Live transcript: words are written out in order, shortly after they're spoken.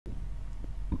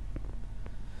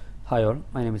Hi all,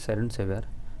 my name is Arun Sever,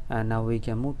 and now we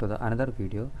can move to the another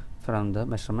video from the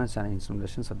measurements and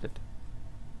instrumentation subject.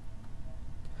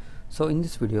 So in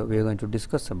this video we are going to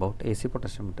discuss about AC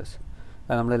potentiometers.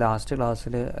 നമ്മൾ last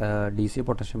ക്ലാസ്സിൽ DC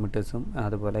പൊട്ടൻഷ്യോമീറ്റേഴ്സും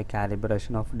അതുപോലെ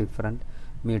calibration of different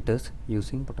metres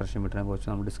using പൊട്ടൻഷ്യോമീറ്ററിനെ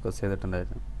കുറിച്ച് നമ്മൾ discuss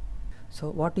ചെയ്തിട്ടുണ്ടായിരുന്നു. So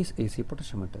what is AC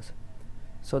potentiometers?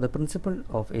 So the principle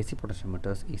of AC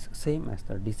potentiometers is same as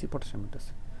the DC potentiometers.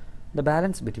 The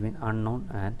balance between unknown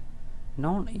and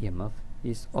known EMF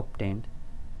is obtained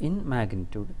in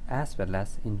magnitude as well as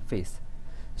in phase.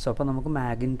 So അപ്പോൾ നമുക്ക്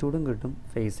മാഗ്നിറ്റ്യൂഡും കിട്ടും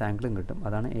face ആംഗിളും കിട്ടും.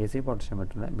 അതാണ് AC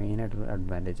പൊട്ടൻഷ്യോമീറ്ററിൻ്റെ main ആയിട്ടുള്ള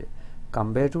advantage.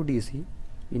 Compare to DC,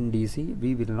 in DC we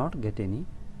will not get any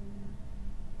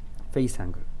phase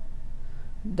angle.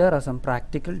 There are some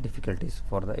practical difficulties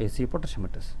for the AC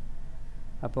potentiometers.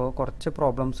 അപ്പോൾ കുറച്ച്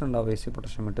problems ഉണ്ടാവും AC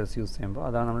പൊട്ടൻഷ്യോമീറ്റേഴ്സ് യൂസ് ചെയ്യുമ്പോൾ.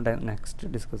 അതാണ് നമ്മൾ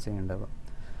നെക്സ്റ്റ് ഡിസ്കസ് ചെയ്യേണ്ടത്.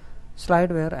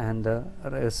 Slide wear and the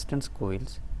resistance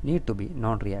coils need to be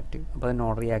non-reactive. അപ്പോൾ അത്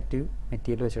non reactive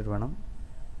material വെച്ചിട്ട് വേണം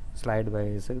സ്ലൈഡ്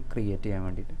വയേഴ്സ് ക്രിയേറ്റ് ചെയ്യാൻ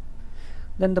വേണ്ടിയിട്ട്.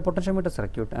 Then the potentiometer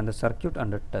circuit and the circuit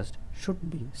under test should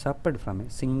be supplied from a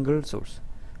single source.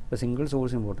 The single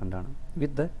source important ആണ്,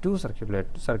 with the two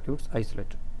circuits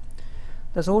isolated.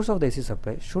 The source of the AC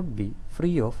supply should be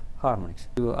free of harmonics.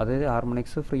 അതായത്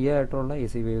harmonics free ആയിട്ടുള്ള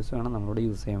AC waves വേണം നമ്മളോട്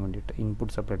use ചെയ്യാൻ വേണ്ടിയിട്ട്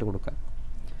input സപ്ലൈറ്റ് കൊടുക്കാൻ.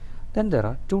 Then there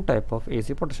are two types of AC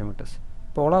potentiometers.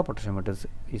 Polar potentiometers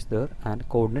is there and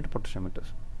co-ordinate potentiometers.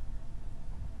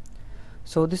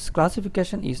 So this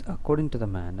classification is according to the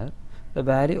manner the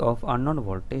value of unknown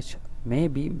voltage may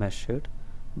be measured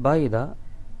by the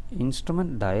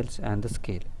instrument dials and the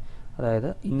scale. അതായത്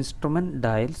instrument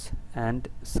dials and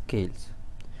scales.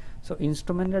 So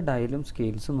instrument ഡയലും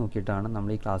സ്കെയിൽസും നോക്കിയിട്ടാണ്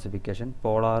നമ്മൾ ഈ classification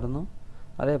പോളാർന്നും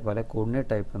അതേപോലെ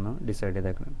coordinate type എന്ന് decide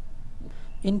ചെയ്തേക്കുന്നത്.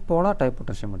 In polar type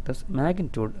potentiometers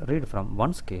magnitude read from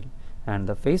one scale and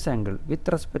the phase angle with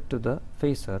respect to the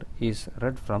phasor is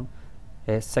read from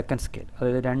a second scale.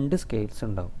 അതായത് രണ്ട് scales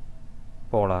ഉണ്ടാവും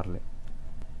പോളാറിൽ.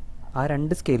 ആ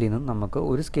രണ്ട് സ്കെയിലിൽ നിന്നും നമുക്ക്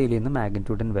ഒരു സ്കെയിലിൽ നിന്ന്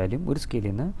മാഗ്നിറ്റ്യൂഡിൻ്റെ വാല്യൂം ഒരു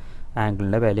സ്കെയിലിൽ നിന്ന്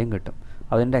ആംഗിളിൻ്റെ വാല്യൂം കിട്ടും.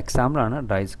 അതിൻ്റെ എക്സാമ്പിളാണ്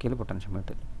ഡ്രൈസ്കെയിൽ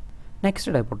പൊട്ടൻഷ്യോമീറ്റർ.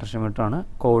 നെക്സ്റ്റ് ടൈപ്പ് പൊട്ടൻഷ്യോമീറ്റർ ആണ്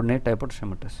coordinate type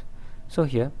potentiometers. So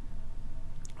here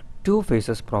to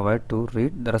faces provide to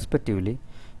read the respectively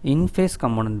in phase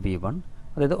component V1.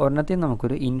 അതായത് ഒരെണ്ണത്തിൽ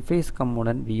നമുക്കൊരു ഇൻഫേസ്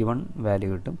കമ്പോണൻറ്റ് V1 വാല്യൂ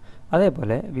കിട്ടും.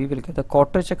 അതേപോലെ we will get the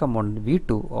ക്വാർട്ടേച്ചർ component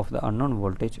V2 of the unknown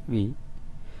voltage V.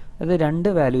 അത് രണ്ട്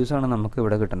വാല്യൂസാണ് നമുക്ക്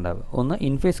ഇവിടെ കിട്ടുന്നുണ്ടാവുക. ഒന്ന്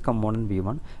ഇൻഫേസ് component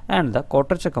V1 and the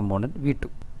ക്വാർട്ടേച്ചർ component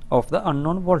V2 of the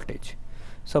unknown voltage.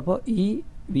 So അപ്പോൾ ഈ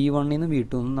V1 നിന്ന്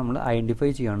V2 നിന്ന് നമ്മൾ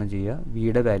ഐഡൻറ്റിഫൈ ചെയ്യുകയാണ് ചെയ്യുക.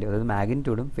 വിയുടെ വാല്യൂ അതായത്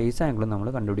മാഗ്നിറ്റ്യൂഡും ഫേസ് ആംഗിളും നമ്മൾ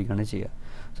കണ്ടുപിടിക്കുകയാണ് ചെയ്യുക.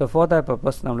 സോ ഫോർ ദാറ്റ്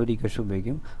പർപ്പസ് നമ്മളൊരു ഇക്വേഷൻ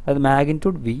ഉപയോഗിക്കും. അതായത്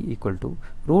magnitude V equal to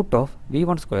root of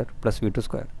V1 square plus V2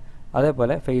 square.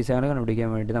 അതേപോലെ ഫേസ് ആംഗിൾ കണ്ടുപിടിക്കാൻ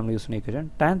വേണ്ടി നമ്മൾ യൂസ് ചെയ്യുന്ന equation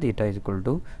tan theta is equal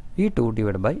to V2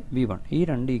 divide by V1. ഈ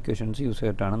രണ്ട് ഇക്വേഷൻസ് യൂസ്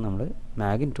ചെയ്തിട്ടാണ് നമ്മൾ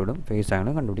മാഗ്നിറ്റ്യൂഡും ഫേസ്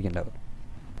ആംഗിളും കണ്ടുപിടിക്കേണ്ടത്.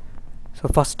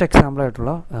 സോ ഫസ്റ്റ് എക്സാമ്പിൾ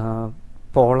ആയിട്ടുള്ള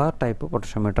പോളാർ ടൈപ്പ്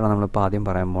പൊട്ടൻഷ്യോമീറ്റർ നമ്മളിപ്പോൾ ആദ്യം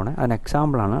പറയാൻ പോണേ. അതിന്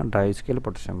എക്സാമ്പിളാണ് ഡ്രൈസ്കെയിൽ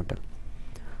പൊട്ടൻഷ്യോമീറ്റർ.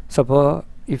 സോ അപ്പോൾ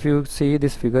if you see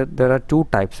this figure there are two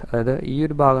types. അതായത് ഈ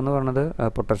ഒരു ഭാഗം എന്ന് പറയുന്നത്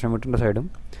പൊട്ടൻഷ്യോമീറ്ററിൻ്റെ സൈഡും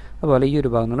അതുപോലെ ഈ ഒരു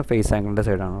ഭാഗം എന്ന് പറഞ്ഞാൽ ഫേസ് ആംഗിളിൻ്റെ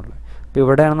സൈഡാണുള്ളത്. അപ്പോൾ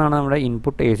ഇവിടെയാണെന്നാണ് നമ്മുടെ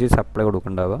ഇൻപുട്ട് AC സപ്ലൈ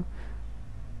കൊടുക്കേണ്ടാവുക.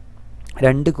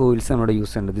 രണ്ട് കോയിൽസ് നമ്മുടെ യൂസ്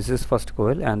ചെയ്യുന്നുണ്ട്. This is first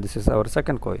coil and this is our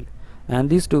second coil and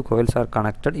these two coils are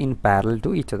connected in parallel to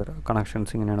each other.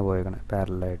 Connections ഇങ്ങനെയാണ് പോയേക്കുന്നത്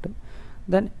പാരലായിട്ട്.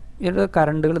 ദെൻ ഇവിടെ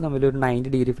കറണ്ടുകൾ തമ്മിലൊരു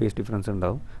 90 ഡിഗ്രി ഫേസ് ഡിഫറൻസ്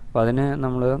ഉണ്ടാവും. അപ്പോൾ അതിന്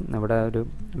നമ്മൾ ഇവിടെ ഒരു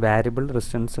വാരിയബിൾ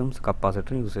റെസിസ്റ്റൻസും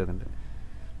കപ്പാസിറ്ററും യൂസ് ചെയ്തിട്ടുണ്ട്.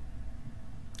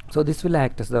 So this will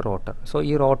act S the rotor. So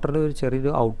ഈ റോട്ടറിൽ ഒരു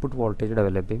ചെറിയൊരു ഔട്ട്പുട്ട് വോൾട്ടേജ്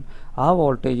ഡെവലപ്പ് ചെയ്യും. ആ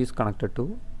voltage is connected to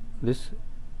this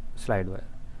slide wire.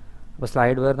 അപ്പോൾ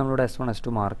സ്ലൈഡ് വയർ നമ്മളിവിടെ S1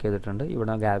 S2 മാർക്ക് ചെയ്തിട്ടുണ്ട്.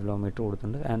 ഇവിടെ ഗാൽവനോമീറ്റർ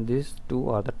കൊടുത്തിട്ടുണ്ട്. And these two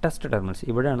are the test terminals.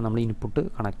 ഇവിടെയാണ് നമ്മൾ ഇൻപുട്ട്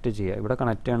കണക്ട് ചെയ്യുക. ഇവിടെ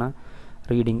കണക്ട് ചെയ്യണ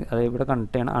റീഡിങ് അതായത് ഇവിടെ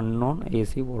കണക്ട് ചെയ്യണ അൺനോൺ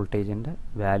AC വോൾട്ടേജിൻ്റെ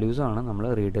വാല്യൂസാണ് നമ്മൾ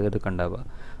റീഡ് ചെയ്തെടുക്കേണ്ടാവുക.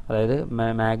 അതായത്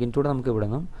മാഗ്നിറ്റ്യൂഡ് നമുക്ക് ഇവിടെ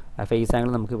നിന്നും ഫേസ്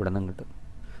ആംഗിൾ നമുക്ക് ഇവിടെ നിന്നും കിട്ടും.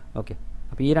 ഓക്കെ,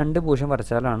 അപ്പോൾ ഈ രണ്ട് പോർഷൻ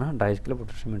വരച്ചാലാണ് ഡ്രൈസ്കെയിൽ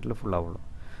പൊട്ടൻഷ്യോമീറ്ററിൽ ഫുൾ ആവുള്ളൂ.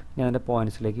 ഇനി അതിൻ്റെ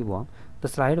പോയിൻറ്റ്സിലേക്ക് പോകാം.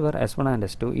 The slide wire S1 and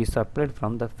S2 is supplied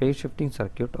from the face shifting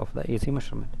circuit of the AC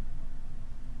measurement.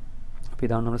 അപ്പോൾ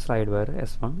ഇതാണ് നമ്മൾ slide wire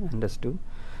S1 and S2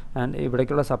 and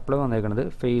ഇവിടേക്കുള്ള supply വന്നേക്കുന്നത്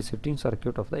face shifting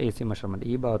circuit of the AC measurement.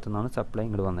 ഈ ഭാഗത്തു നിന്നാണ് supply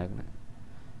ഇങ്ങോട്ട് വന്നേക്കുന്നത്.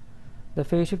 The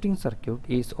face shifting circuit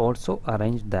is also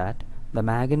arranged that the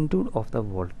magnitude of the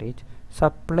voltage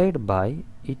supplied by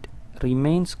it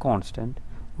remains constant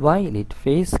while it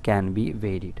face can be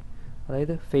varied.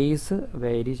 അതായത് face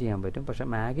vary ചെയ്യാൻ പറ്റും, പക്ഷേ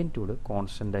magnitude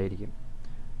constant ആയിരിക്കും.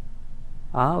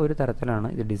 ആ ഒരു തരത്തിലാണ്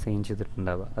ഇത് ഡിസൈൻ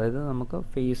ചെയ്തിട്ടുണ്ടാവുക. അതായത് നമുക്ക്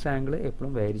ഫേസ് ആംഗിൾ എപ്പോഴും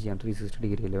വേരി ചെയ്യാം 360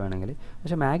 ഡിഗ്രിയിൽ വേണമെങ്കിൽ,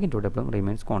 പക്ഷേ മാഗ്നിറ്റ്യൂഡ് എപ്പോഴും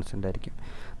റിമെയിൻസ് കോൺസ്റ്റൻ്റ് ആയിരിക്കും.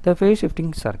 The face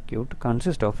shifting circuit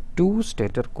consist of 2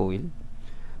 stator coil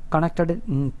connected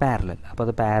in parallel. അപ്പോൾ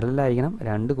അത് പാരലായിരിക്കണം,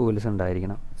 രണ്ട് കോയിൽസ്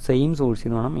ഉണ്ടായിരിക്കണം, സെയിം സോഴ്സിൽ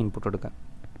നിന്ന് വേണം ഇൻപുട്ട് എടുക്കാൻ.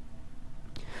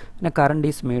 പിന്നെ കറണ്ട്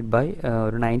ഈസ് മെയ്ഡ് ബൈ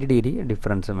ഒരു 90 ഡിഗ്രി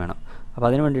ഡിഫറൻസും വേണം. അപ്പോൾ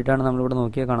അതിന് വേണ്ടിയിട്ടാണ് നമ്മളിവിടെ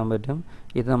നോക്കിയാൽ കാണാൻ പറ്റും,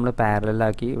 ഇത് നമ്മൾ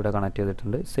പാരലാക്കി ഇവിടെ കണക്ട്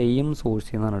ചെയ്തിട്ടുണ്ട്, സെയിം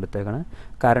സോഴ്സിൽ നിന്നാണ് എടുത്തേക്കണത്.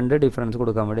 കറണ്ട് ഡിഫറൻസ്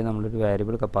കൊടുക്കാൻ വേണ്ടി നമ്മളൊരു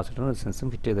വേരിയബിൾ കപ്പാസിറ്ററും റെസിസ്റ്റൻസും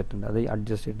ഫിറ്റ് ചെയ്തിട്ടുണ്ട്. അത്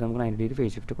അഡ്ജസ്റ്റ് ചെയ്തിട്ട് നമുക്ക് 90 ഡിഗ്രി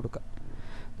ഫേസ് ഷിഫ്റ്റ് കൊടുക്കാം.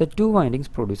 The 2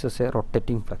 windings produces A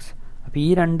rotating flux. അപ്പോൾ ഈ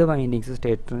 2 വൈൻഡിങ്സ്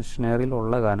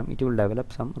സ്റ്റേഷനറിയിലുള്ള കാരണം it will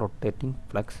develop some rotating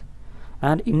flux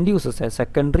and induces A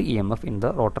secondary EMF in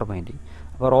the rotor winding.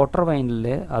 അപ്പോൾ റോട്ടർ വൈൻഡിൽ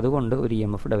അതുകൊണ്ട് ഒരു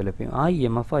EMF ഡെവലപ്പ് ചെയ്യും. ആ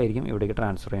EMF ആയിരിക്കും ഇവിടേക്ക്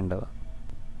ട്രാൻസ്ഫർ ചെയ്യേണ്ടത്.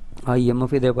 ആ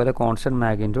EMF ഇതേപോലെ constant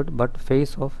magnitude but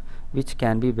face of which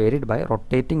can be varied by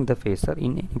rotating the phasor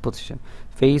in any position.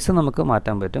 Face നമുക്ക്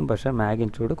മാറ്റാൻ പറ്റും, പക്ഷേ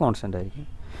മാഗ്നിറ്റ്യൂഡ് കോൺസ്റ്റൻ്റ് ആയിരിക്കും.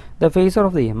 The phasor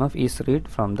of the EMF is read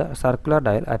from the circular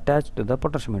dial attached to the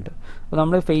potentiometer. അപ്പോൾ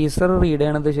നമ്മൾ phasor read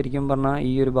ചെയ്യണത് ശരിക്കും പറഞ്ഞാൽ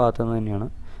ഈ ഒരു ഭാഗത്ത് നിന്ന് തന്നെയാണ്.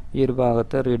 ഈ ഒരു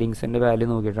ഭാഗത്ത് റീഡിങ്സിൻ്റെ വാല്യൂ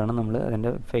നോക്കിയിട്ടാണ് നമ്മൾ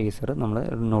അതിൻ്റെ ഫേസർ നമ്മൾ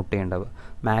നോട്ട് ചെയ്യേണ്ടത്.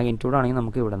 മാഗ്നിറ്റ്യൂഡ് ആണെങ്കിൽ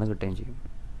നമുക്ക് ഇവിടെ നിന്ന് കിട്ടുകയും ചെയ്യും.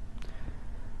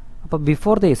 അപ്പോൾ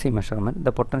before the AC measurement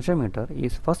the potentiometer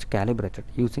is first calibrated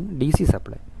using DC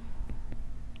supply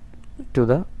to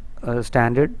the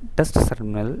standard test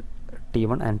terminal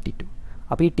T1 and T2.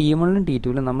 അപ്പോൾ ഈ T1ലും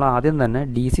T2ലും നമ്മൾ ആദ്യം തന്നെ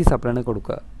DC സപ്ലൈന്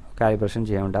കൊടുക്കുക കാലിബ്രേഷൻ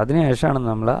ചെയ്യാൻ വേണ്ടി. അതിനുശേഷമാണ്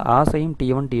നമ്മൾ ആ സെയിം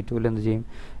T1 T2ൽ എന്ത് ചെയ്യും,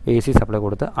 AC സപ്ലൈ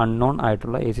കൊടുത്ത് അൺനോൺ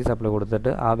ആയിട്ടുള്ള AC സപ്ലൈ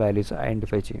കൊടുത്തിട്ട് ആ വാല്യൂസ്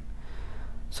ഐഡൻറ്റിഫൈ ചെയ്യും.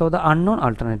 So the unknown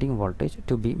alternating voltage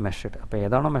to B measured. അപ്പോൾ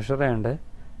ഏതാണോ മെഷർ ചെയ്യേണ്ടത്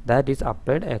that is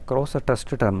applied across the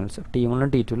test terminals.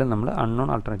 T1ലും T2ലും നമ്മൾ അൺനോൺ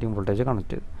ആൾട്ടർനേറ്റിംഗ് വോൾട്ടേജ്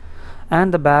കണക്ട് ചെയ്തു.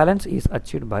 And the balance is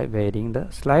achieved by varying the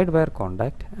slide wire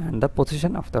contact and the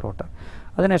position of the rotor.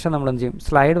 അതിനുശേഷം നമ്മൾ എന്ത് ചെയ്യും,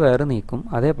 slide wire നീക്കും,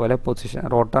 അതേപോലെ position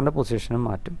റോട്ടറിൻ്റെ പൊസിഷനും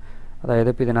മാറ്റും. അതായത്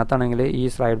ഇപ്പോൾ ഇതിനകത്താണെങ്കിൽ ഈ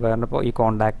സ്ലൈഡ് വയറിൻ്റെ ഈ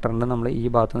കോണ്ടാക്ടറിൻ്റെ നമ്മൾ ഈ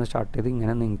ഭാഗത്ത് നിന്ന് സ്റ്റാർട്ട് ചെയ്ത്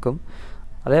ഇങ്ങനെ നീക്കും,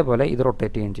 അതേപോലെ ഇത്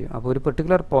റൊട്ടേറ്റ് ചെയ്യുകയും ചെയ്യും. അപ്പോൾ ഒരു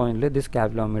പെർട്ടിക്കുലർ പോയിന്റിൽ this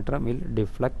കാൽക്കുലോമീറ്റർ will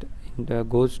deflect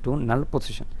goes to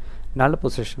null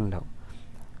പൊസിഷനിലാവും.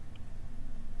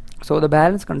 So the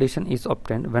balance condition is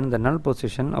obtained when the null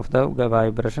position of the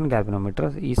vibration galvanometer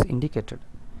is indicated.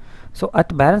 So at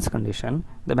balance condition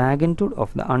the magnitude of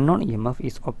the unknown EMF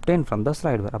is obtained from the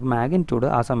slide wire. അപ്പോൾ magnitude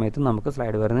ആ സമയത്ത് നമുക്ക്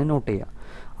slide വയറിൽ നിന്ന് not ചെയ്യാം.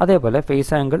 അതേപോലെ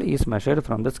phase angle is measured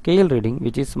from the scale reading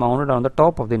which is mounted on the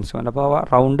top of the instrument. അപ്പോൾ ആ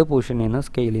റൗണ്ട് പൊസിഷനിൽ നിന്ന്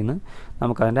സ്കെയിലിൽ നിന്ന്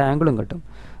നമുക്ക് അതിൻ്റെ ആംഗിളും കിട്ടും.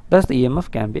 Thus the EMF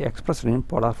can be expressed in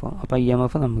polar form. അപ്പോൾ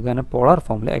EMF നമുക്ക് തന്നെ പോളാർ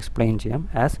ഫോമിൽ എക്സ്പ്ലെയിൻ ചെയ്യാം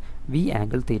ആസ് V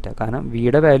ആംഗിൾ തീറ്റ. കാരണം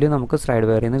വിയുടെ വാല്യൂ നമുക്ക് സ്ലൈഡ്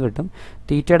വയറിൽ നിന്ന് കിട്ടും,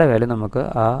 തീറ്റയുടെ വാല്യൂ നമുക്ക്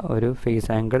ആ ഒരു ഫേസ്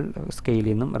ആംഗിൾ സ്കെയിലിൽ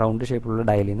നിന്നും റൗണ്ട് ഷേപ്പിലുള്ള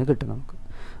ഡയലിൽ നിന്ന് കിട്ടും നമുക്ക്.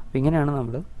 അപ്പോൾ ഇങ്ങനെയാണ്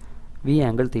നമ്മൾ V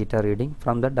angle theta reading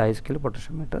from the ഡയസ്കെയിൽ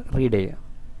potentiometer read ചെയ്യുക.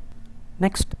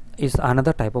 Next is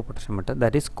another type of potentiometer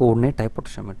that is coordinate type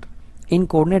potentiometer. In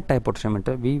coordinate type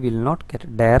potentiometer we will not get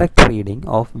direct reading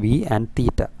of V and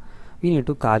theta. We need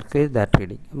to calculate that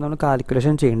reading. നമ്മൾ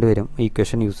calculation ചെയ്യേണ്ടി വരും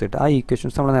equation use ചെയ്തിട്ട്. ആ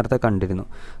equations നമ്മൾ നേരത്തെ കണ്ടിരുന്നു.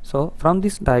 So from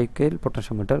this ഡയസ്കെയിൽ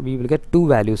potentiometer we will get 2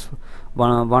 values,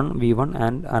 one V1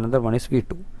 and another one is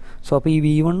V2. So അപ്പോൾ ഈ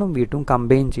V1ഉം V2ഉം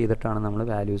കമ്പൈൻ ചെയ്തിട്ടാണ് നമ്മൾ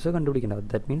വാല്യൂസ് കണ്ടുപിടിക്കേണ്ടത്.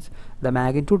 That means the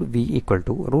magnitude V equal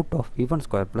to root of V1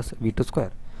 square plus V2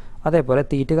 square. അതേപോലെ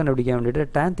തീറ്റ കണ്ടുപിടിക്കാൻ വേണ്ടിയിട്ട്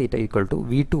tan theta equal to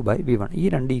V2 by V1. ഈ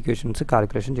രണ്ട് ഈക്വേഷൻസ്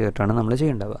കാൽക്കുലേഷൻ ചെയ്തിട്ടാണ് നമ്മൾ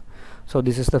ചെയ്യേണ്ടത്. So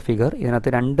this is the figure.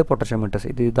 ഇതിനകത്ത് 2 പൊട്ടൻഷ്യോമീറ്റേഴ്സ്,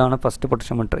 ഇതാണ് first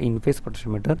potentiometer, in phase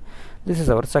potentiometer. This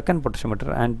is our second potentiometer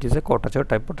and it is A കോട്ടച്ചോ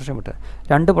type potentiometer.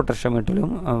 2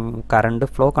 പൊട്ടൻഷ്യോമീറ്ററിലും current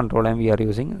flow control ചെയ്യാൻ V are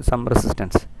using some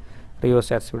resistance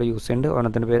റിയോസ്റ്റാറ്റ്സ് ഇവിടെ use ചെയ്യുന്നുണ്ട്.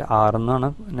 ഒരെണ്ണത്തിൻ്റെ പേര് R എന്നാണ്,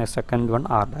 second one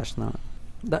R dash എന്നാണ്.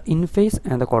 The in-phase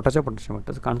and the quarter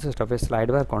potentiometers consist of a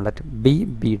slide wire contact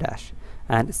B dash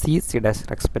and C dash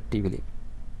respectively.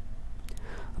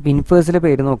 In-phase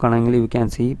പേര് നോക്കുകയാണെങ്കിൽ you can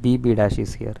see B dash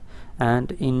is here and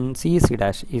in C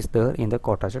dash is there in the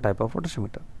quarter type of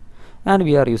potentiometer. And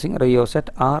we are using rheostat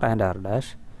R and R dash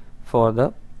for the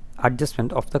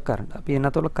adjustment of the current. അപ്പോൾ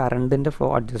ഇതിനകത്തുള്ള കറണ്ടിൻ്റെ flow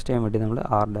adjust ചെയ്യാൻ വേണ്ടി നമ്മൾ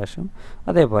R ഡാഷും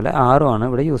അതേപോലെ R ആണ്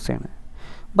ഇവിടെ use ചെയ്യുന്നത്.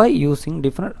 By using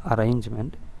different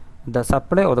arrangement the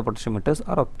supply of the potentiometers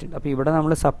are obtained. അപ്പോൾ ഇവിടെ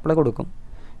നമ്മൾ സപ്ലൈ കൊടുക്കും.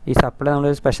 ഈ സപ്ലൈ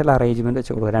നമ്മൾ സ്പെഷ്യൽ അറേഞ്ച്മെൻറ്റ്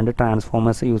വെച്ച് കൊടുക്കുക, 2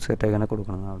 ട്രാൻസ്ഫോമേഴ്സ് യൂസ് ചെയ്തിട്ടേക്കാണ്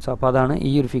കൊടുക്കുന്നത്. സോ അപ്പോൾ അതാണ്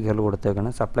ഈ ഒരു ഫിഗറിൽ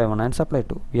കൊടുത്തേക്കുന്നത്, supply 1 and supply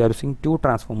 2. V are using 2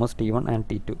 transformers T1 and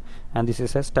T2 and this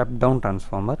is A step down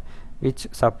transformer which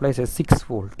supplies A 6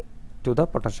 volt to the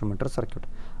potentiometer circuit.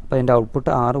 അപ്പോൾ അതിൻ്റെ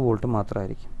ഔട്ട്പുട്ട് 6 volt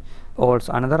മാത്രമായിരിക്കും.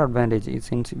 Also another advantage is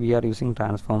since we are using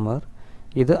transformer,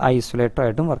 ഇത് isolator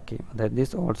ആയിട്ടും work ചെയ്യും. അതായത്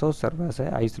this also serve as A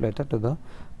isolator to the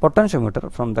potentiometer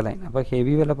from the line. അപ്പോൾ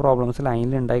heavy വല്ല problems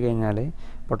ലൈനിൽ ഉണ്ടായി കഴിഞ്ഞാൽ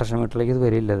പൊട്ടൻഷ്യോമീറ്ററിലേക്ക് ഇത്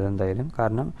വരില്ല എന്തായാലും,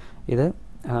 കാരണം ഇത്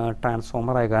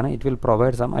ട്രാൻസ്ഫോമർ ആയ കാരണം it will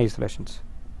provide some ഐസൊലേഷൻസ്.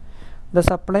 The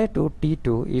supply to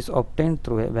T2 is obtained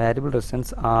through A variable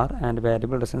resistance R and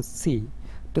variable resistance C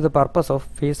to the purpose of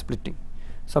phase splitting.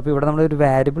 So അപ്പോൾ ഇവിടെ നമ്മളൊരു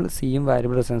വാരിയബിൾ സിയും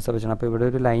വാരിയബിൾ റെസിസ്റ്റൻസ് വെച്ചാണ്. അപ്പോൾ ഇവിടെ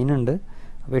ഒരു ലൈൻ ഉണ്ട്.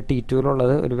 അപ്പോൾ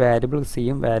T2യിലുള്ളത് ഒരു വാരിയബിൾ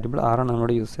സിയും വാരിയബിൾ R ആണ്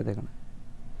നമ്മളിവിടെ യൂസ് ചെയ്തേക്കുന്നത്.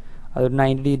 അതൊരു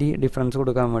 90 ഡിഗ്രി ഡിഫറൻസ്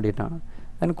കൊടുക്കാൻ വേണ്ടിയിട്ടാണ്.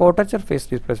 Then കോട്ടച്ചർ face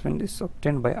displacement is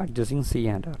obtained by adjusting C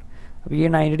and R. അപ്പോൾ ഈ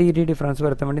 90 ഡിഗ്രി ഡിഫറൻസ്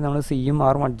വരുത്താൻ വേണ്ടി നമ്മൾ സിയും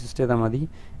ആറും അഡ്ജസ്റ്റ് ചെയ്താൽ മതി.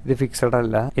 ഇത് ഫിക്സഡ്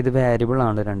അല്ല, ഇത് വേരിയബിൾ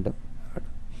ആണ്. രണ്ടും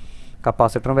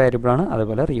കപ്പാസിറ്ററും വേരിയബിൾ ആണ്,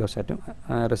 അതുപോലെ റിയോസാറ്റും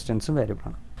റെസിസ്റ്റൻസും വേരിയബിൾ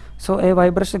ആണ്. So A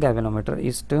vibration galvanometer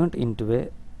is turned in to A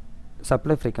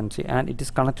supply frequency and it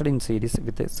is connected in series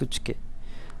with a switch K.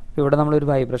 അപ്പോൾ ഇവിടെ നമ്മളൊരു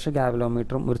വൈബ്രേഷൻ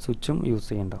ഗാൽവനോമീറ്ററും ഒരു സ്വിച്ചും യൂസ്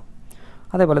ചെയ്യേണ്ടാവും.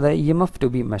 അതേപോലെ the EMF to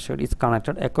B measured is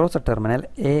connected across A terminal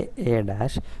AA'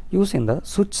 using the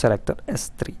switch selector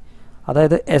S3.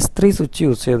 അതായത് S3 switch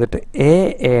use ചെയ്തിട്ട്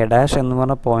AA' എന്ന്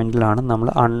പറഞ്ഞ പോയിന്റിലാണ് നമ്മൾ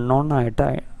അൺനോൺ ആയിട്ട്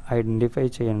ഐഡൻറ്റിഫൈ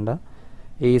ചെയ്യേണ്ട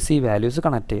AC വാല്യൂസ്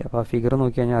കണക്ട് ചെയ്യുക. അപ്പോൾ ആ ഫിഗർ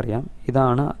നോക്കി കഴിഞ്ഞാൽ അറിയാം,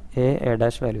 ഇതാണ്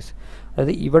AA' വാല്യൂസ്.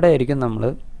 അതായത് ഇവിടെ ആയിരിക്കും നമ്മൾ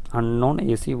അൺനോൺ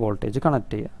AC വോൾട്ടേജ്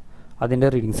കണക്ട് ചെയ്യുക, അതിൻ്റെ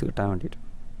റീഡിങ്സ് കിട്ടാൻ വേണ്ടിയിട്ട്.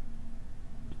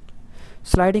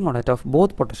 Sliding on it of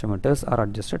both potentiometers are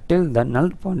adjusted till the null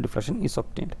point deflection is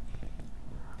obtained.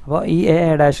 അപ്പോൾ ഈ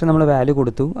AA' നമ്മൾ വാല്യൂ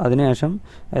കൊടുത്തു, അതിനുശേഷം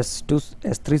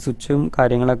S3 സ്വിച്ചും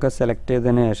കാര്യങ്ങളൊക്കെ സെലക്ട്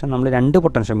ചെയ്തതിന് ശേഷം നമ്മൾ രണ്ട്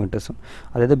പൊട്ടൻഷ്യോമീറ്റേഴ്സും,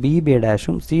 അതായത്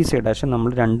B'-ഉം C'-ഉം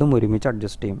നമ്മൾ രണ്ടും ഒരുമിച്ച്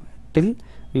അഡ്ജസ്റ്റ് ചെയ്യും. Till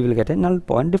we will get A null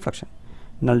point deflection.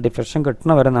 Null deflection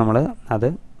കിട്ടുന്ന വരെ നമ്മൾ അത്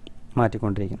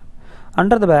മാറ്റിക്കൊണ്ടിരിക്കണം.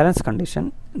 Under the balance condition,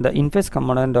 the in-phase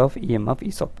component of EMF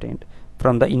is obtained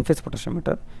from the in-phase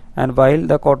potentiometer, and while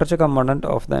the quadrature component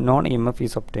of the non-EMF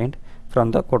is obtained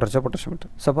from the quadrature potentiometer.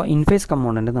 So, അപ്പോൾ in-phase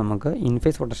component നമുക്ക്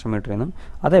in-phase potentiometer എന്നും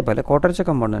അതേപോലെ quadrature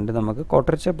component നമുക്ക്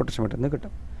quadrature potentiometer എന്ന്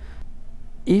കിട്ടും.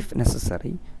 If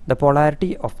necessary, the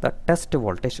polarity of the test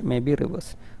voltage may be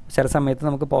reversed. ചില സമയത്ത്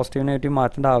നമുക്ക് പോസിറ്റീവ് നെഗറ്റീവ്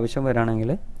മാറ്റേണ്ട ആവശ്യം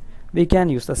വരികയാണെങ്കിൽ we can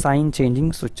use the sign changing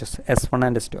switches S1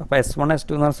 and S2. അപ്പോൾ S1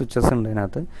 S2 എന്ന് പറഞ്ഞ സ്വിച്ചസ് ഉണ്ട്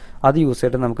ഇതിനകത്ത്. അത് യൂസ്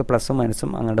ചെയ്തിട്ട് നമുക്ക് പ്ലസും മൈനസും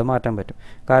അങ്ങോട്ട് മാറ്റാൻ പറ്റും.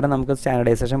 കാരണം നമുക്ക്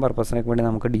സ്റ്റാൻഡർഡൈസേഷൻ പർപ്പസിനൊക്കെ വേണ്ടി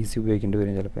നമുക്ക് DC ഉപയോഗിക്കേണ്ടി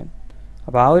വരും ചിലപ്പോൾ.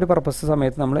 അപ്പോൾ ആ ഒരു പർപ്പസ്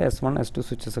സമയത്ത് നമ്മൾ S1 S2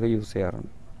 സ്വിച്ചസ് ഒക്കെ യൂസ്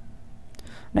ചെയ്യാറുണ്ട്.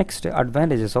 Next,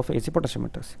 advantages of AC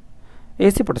potentiometers.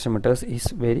 AC potentiometers is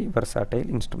very versatile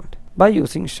instrument. By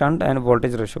using shunt and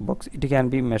voltage ratio box, it can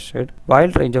be measured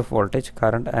wide range of voltage,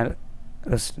 current and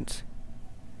resistance.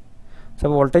 So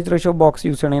voltage ratio box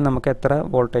use ചെയ്യണമെങ്കിൽ നമുക്ക് എത്ര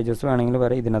voltages വേണമെങ്കിൽ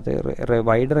വരെ ഇതിനകത്ത്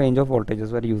wide range of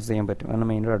voltages വരെ use ചെയ്യാൻ പറ്റും. അതാണ്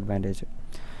മെയിൻ ഒരു advantage.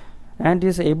 And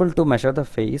is able to measure the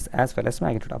face as well as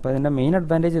magnitude. അപ്പോൾ ഇതിൻ്റെ മെയിൻ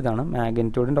അഡ്വാൻറ്റേജ് ഇതാണ്,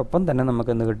 മാഗ്നിറ്റ്യൂഡിൻ്റെ ഒപ്പം തന്നെ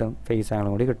നമുക്ക് എന്ത് കിട്ടും, ഫേസ്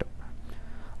ആംഗിളും കൂടി കിട്ടും.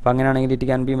 അപ്പോൾ അങ്ങനെയാണെങ്കിൽ it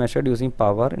can be measured using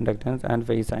power, inductance and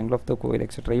phase angle of the coil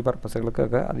etcetera. ഈ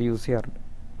പർപ്പസുകൾക്കൊക്കെ അത് യൂസ് ചെയ്യാറുണ്ട്.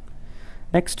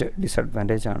 നെക്സ്റ്റ്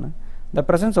ഡിസഡ്വാൻറ്റേജ് ആണ് the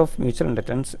presence of mutual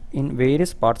inductance in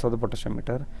various parts of the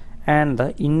potentiometer and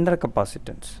the inner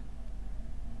capacitance.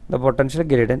 The potential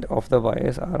gradient of the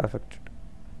wires are affected.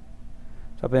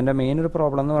 So അപ്പോൾ ഇതിൻ്റെ main ഒരു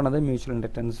problem എന്ന് പറയുന്നത് mutual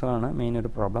inductance ആണ് main ഒരു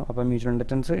problem. അപ്പോൾ mutual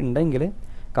inductance ഉണ്ടെങ്കിൽ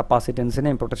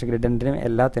കപ്പാസിറ്റൻസിനെയും potential ഗ്രേഡിയൻറ്റിനെയും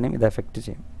എല്ലാത്തിനെയും ഇത് എഫക്റ്റ്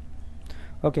ചെയ്യും.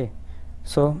 Okay,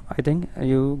 so I think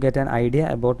you get an idea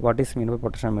about what is mean by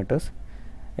potentiometers.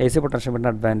 AC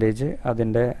പൊട്ടൻഷ്യോമീറ്ററിൻ്റെ advantage,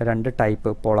 അതിൻ്റെ രണ്ട്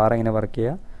ടൈപ്പ്, പോളാർ എങ്ങനെ വർക്ക്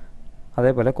ചെയ്യുക,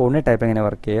 അതേപോലെ കോർഡിനേറ്റ് ടൈപ്പ് എങ്ങനെ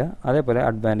വർക്ക് ചെയ്യുക, അതേപോലെ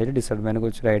അഡ്വാൻറ്റേജ് ഡിസഡ്വാൻറ്റേജ്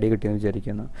കുറിച്ചൊരു ഐഡിയ കിട്ടിയെന്ന്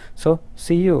വിചാരിക്കുന്നു. So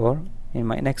see you all in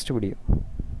my next video.